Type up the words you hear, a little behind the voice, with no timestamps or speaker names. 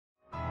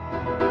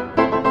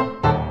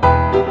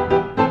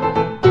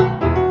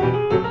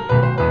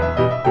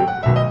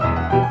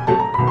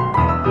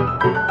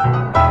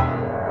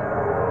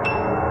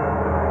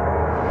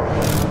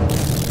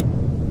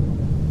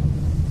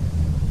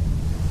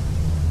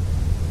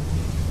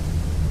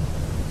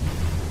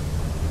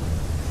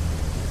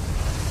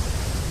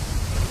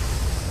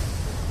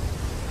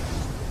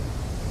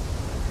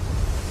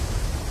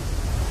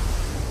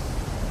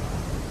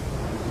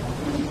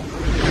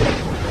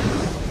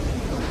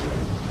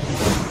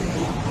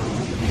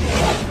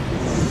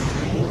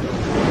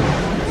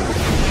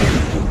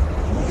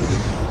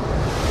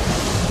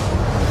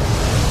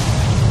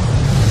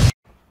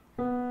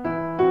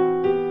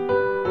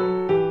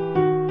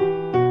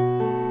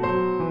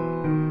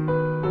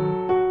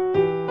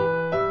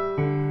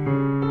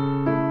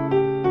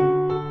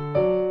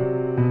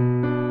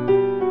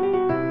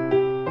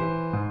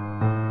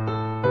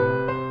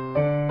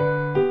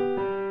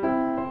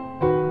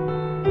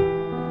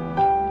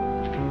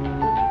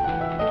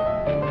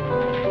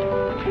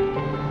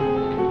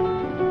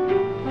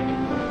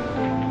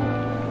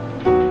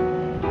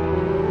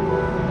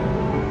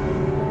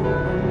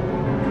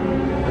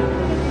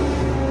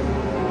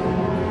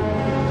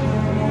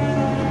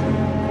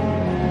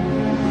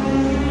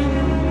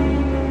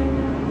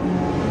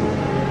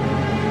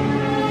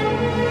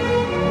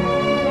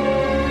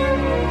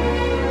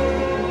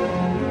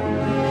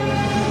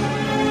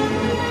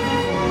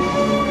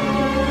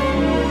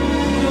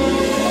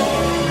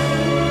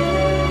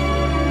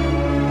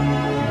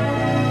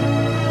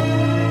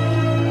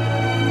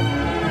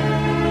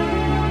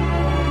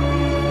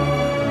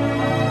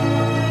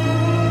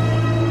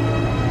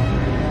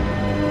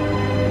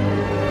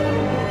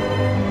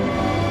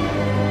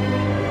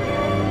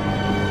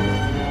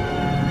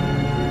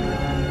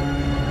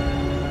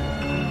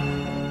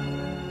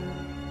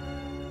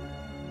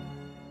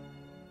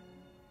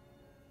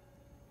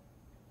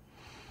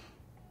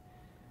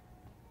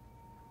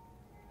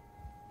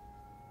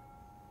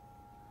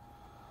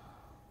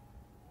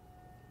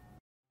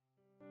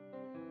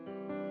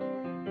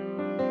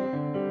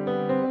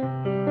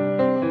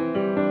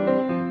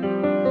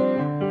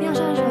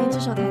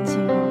手弹琴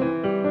哦。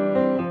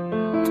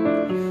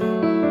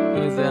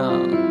因为这样，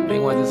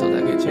另外一只手才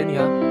可以牵你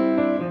啊。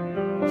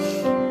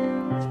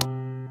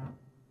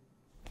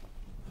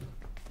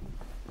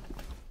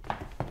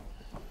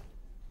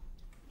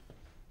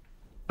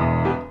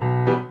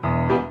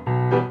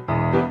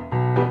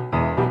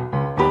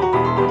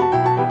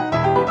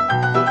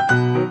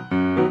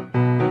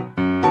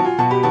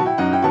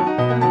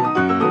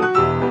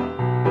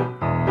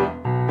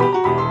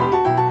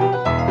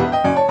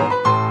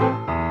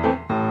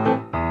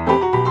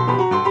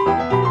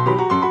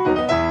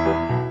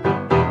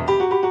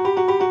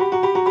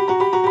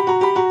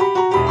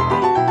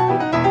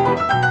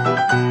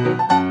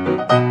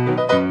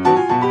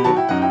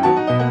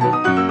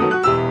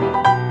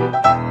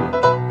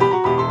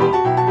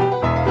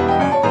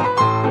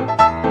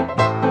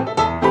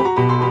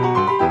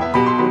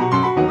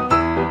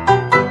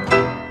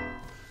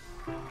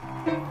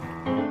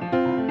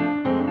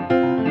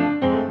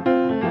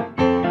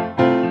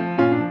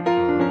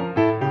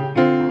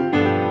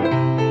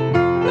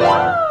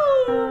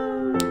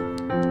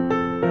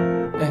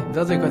你知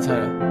道这里快拆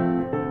了？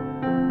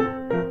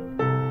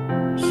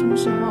什么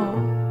时候？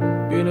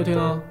毕业那天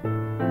啊。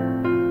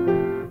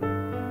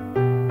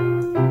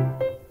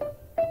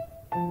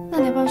那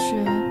你要不要学？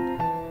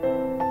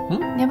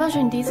你要不要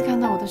学你第一次看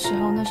到我的时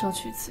候那首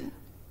曲子？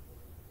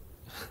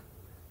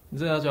你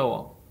真的要教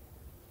我？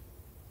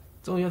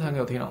终于要弹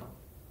给我听了。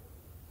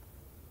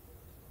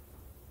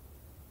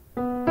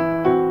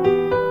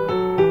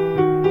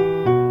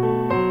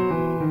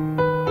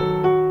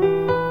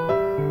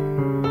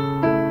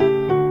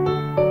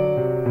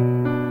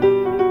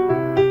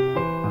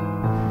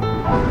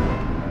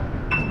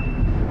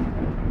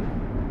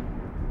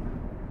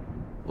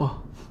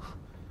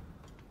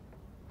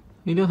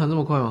你一定要弹这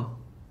么快吗？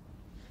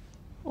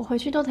我回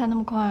去都弹那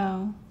么快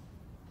啊。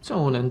这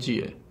样我难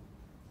记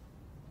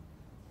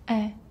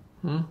哎。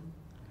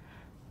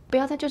不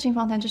要在旧琴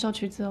房弹这首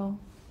曲子哦。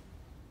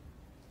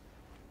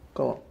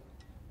干嘛？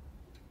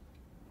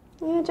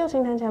因为旧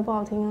琴弹起来不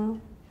好听啊。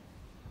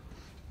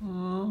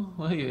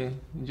我还以为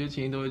你觉得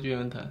琴都会去那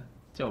边弹，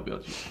叫我不要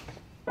去。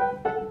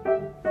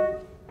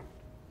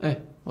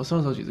我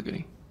送一首曲子给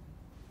你。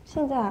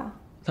现在啊？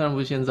当然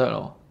不是现在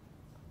喽，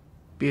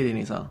毕业典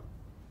礼上。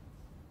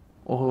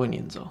我会为你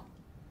演奏。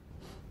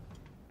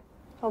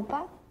好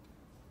吧，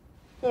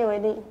一言为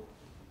定。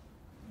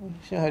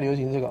现在还流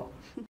行这个。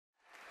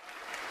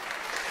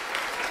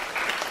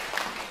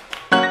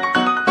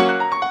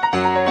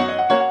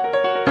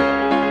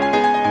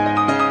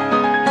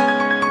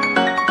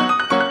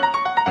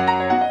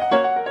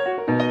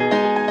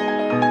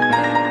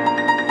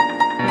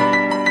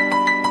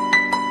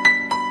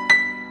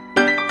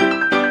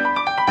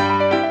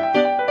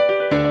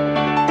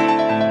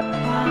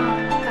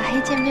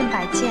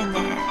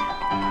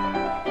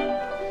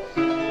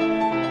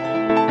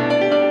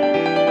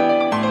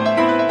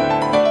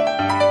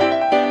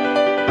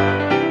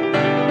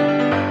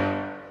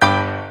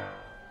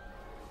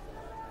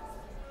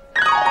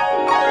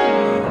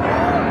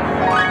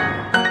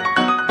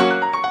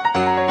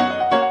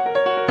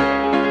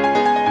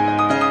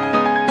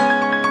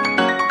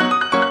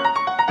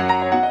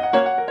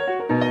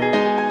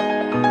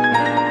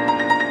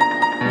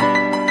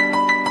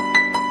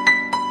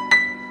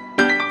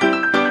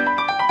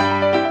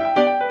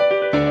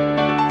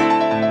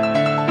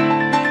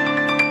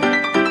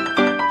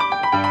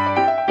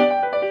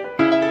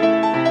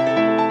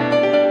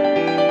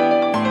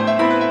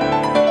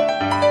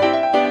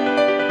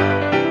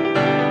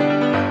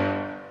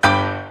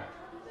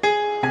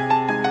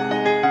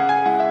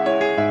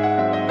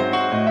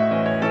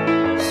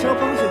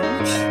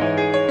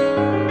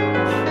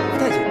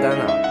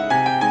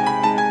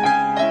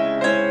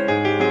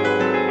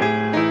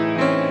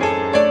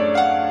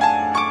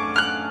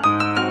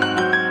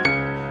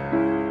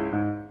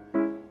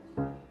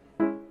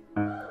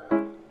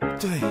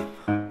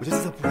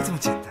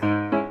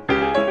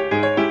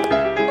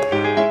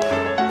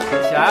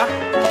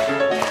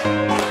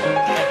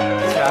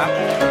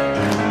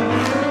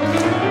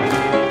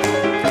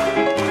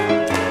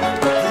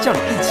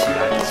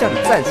叫你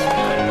站起来，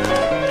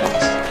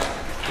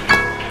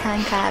他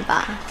很可爱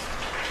吧？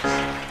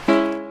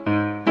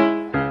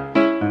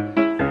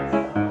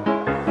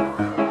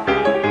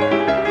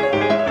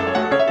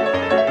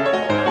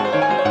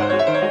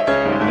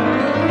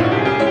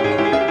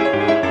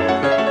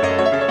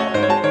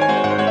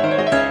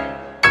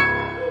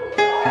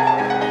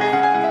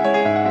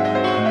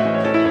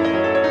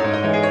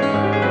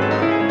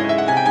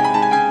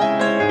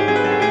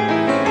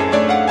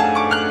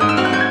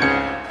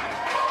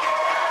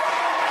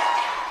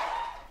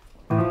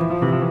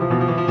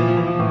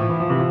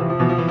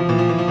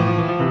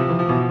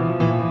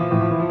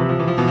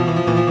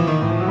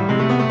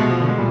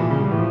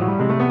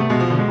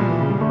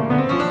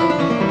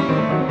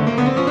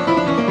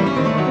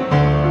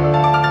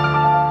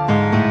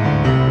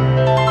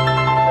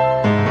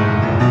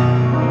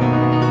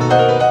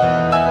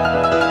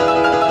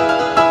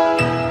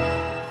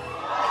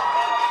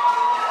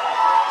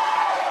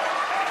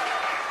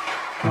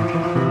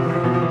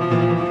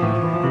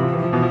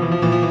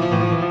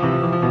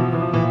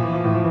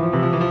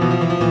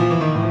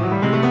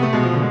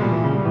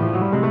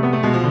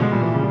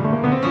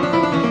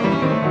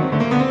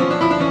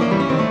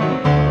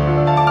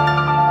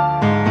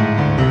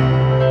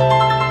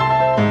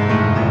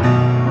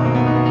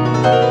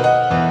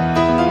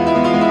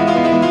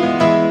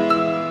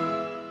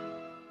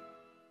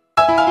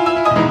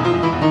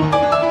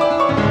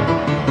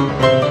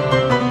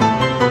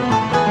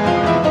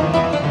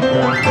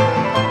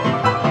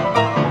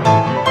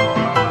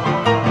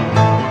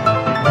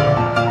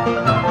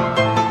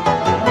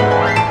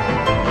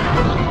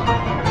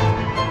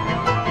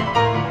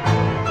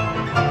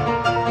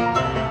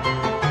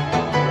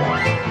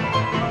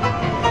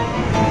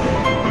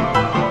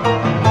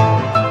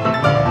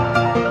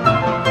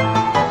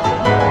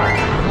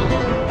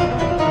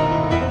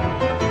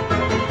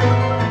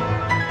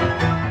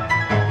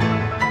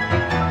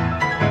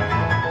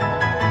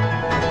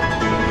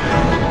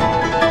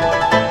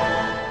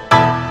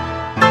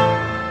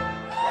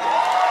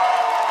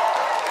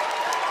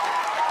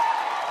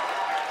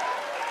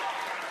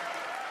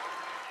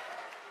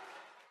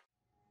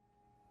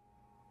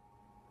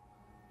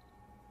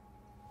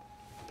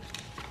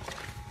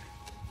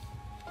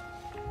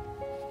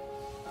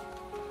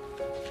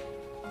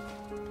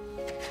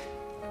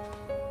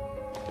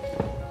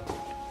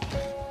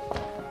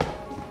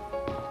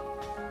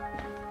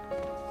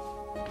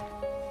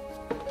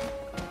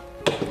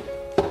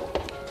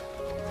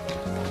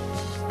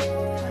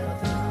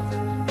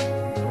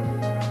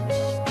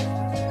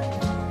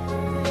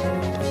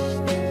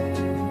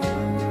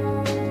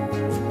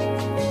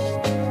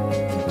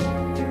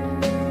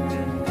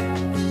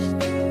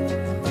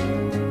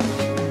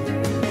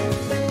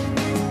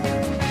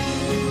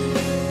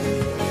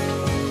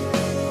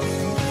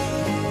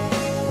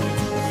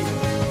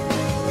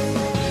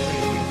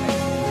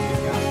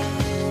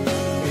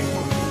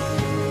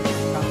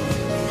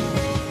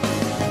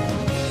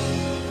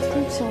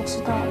是，我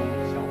知道了。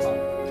肖邦。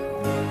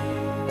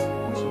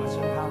为什么称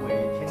他为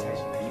天才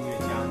型的音乐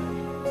家呢？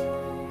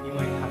因为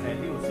他在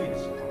6岁的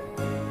时候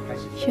开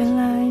始。原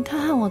来他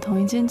和我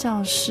同一间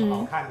教室。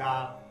好看的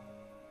啊，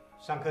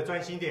上课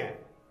专心点。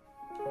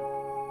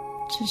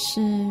只是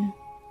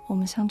我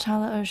们相差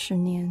了20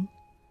年。